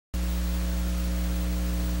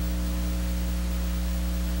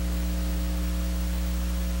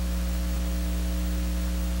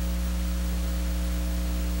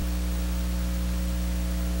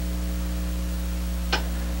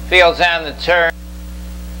Fields on the turn.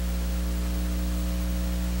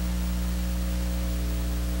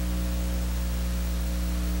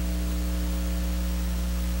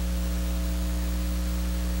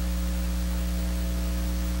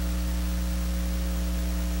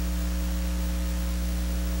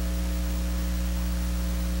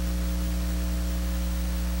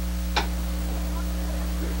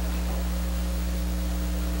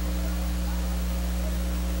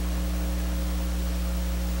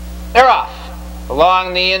 They're off.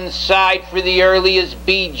 Along the inside for the early is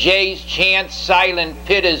BJ's Chance. Silent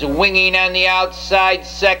Pit is winging on the outside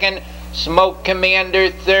second. Smoke Commander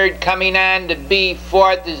third, coming on to be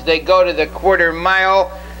fourth as they go to the quarter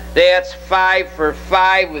mile. That's 5 for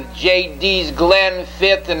 5 with JD's Glen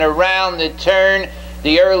fifth, and around the turn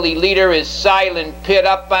the early leader is Silent Pit.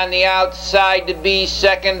 Up on the outside to be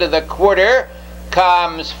second to the quarter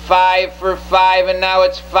comes 5 for 5, and now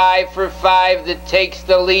it's 5 for 5 that takes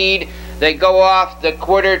the lead. They go off the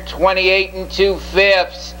quarter 28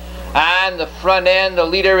 2/5. On the front end, the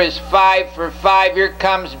leader is 5 for 5. Here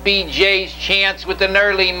comes BJ's Chance with an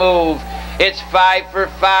early move. It's 5 for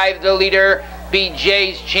 5, the leader.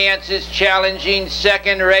 BJ's Chance is challenging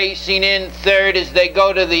second, racing in third as they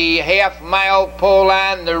go to the half-mile pull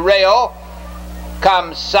on the rail.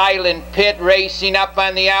 Comes Silent Pit racing up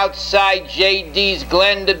on the outside. JD's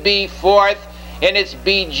Glen to be fourth, and it's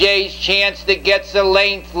BJ's Chance that gets a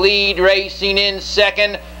length lead, racing in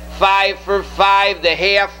second. 5 for 5, the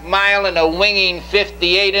half mile, and a winging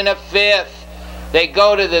 58 1/5. They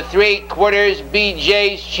go to the 3/4.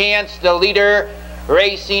 BJ's Chance, the leader,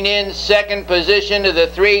 racing in second position to the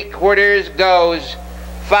 3/4, goes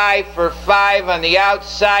 5 for 5 on the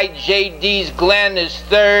outside. JD's Glen is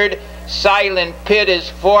third. Silent Pit is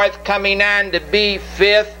fourth, coming on to be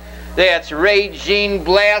fifth. That's Raging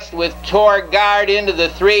Blast with Torgard into the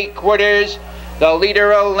 3/4. The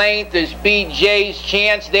leader a length is BJ's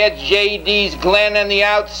Chance. That's JD's Glen on the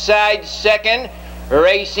outside second.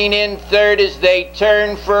 Racing in third as they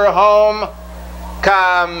turn for home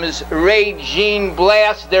comes Raging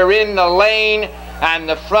Blast. They're in the lane. On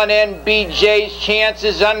the front end, BJ's Chance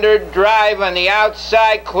is under drive. On the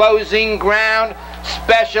outside, closing ground,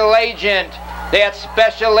 Special Agent. That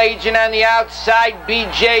Special Agent on the outside,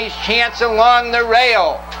 BJ's Chance along the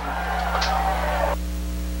rail.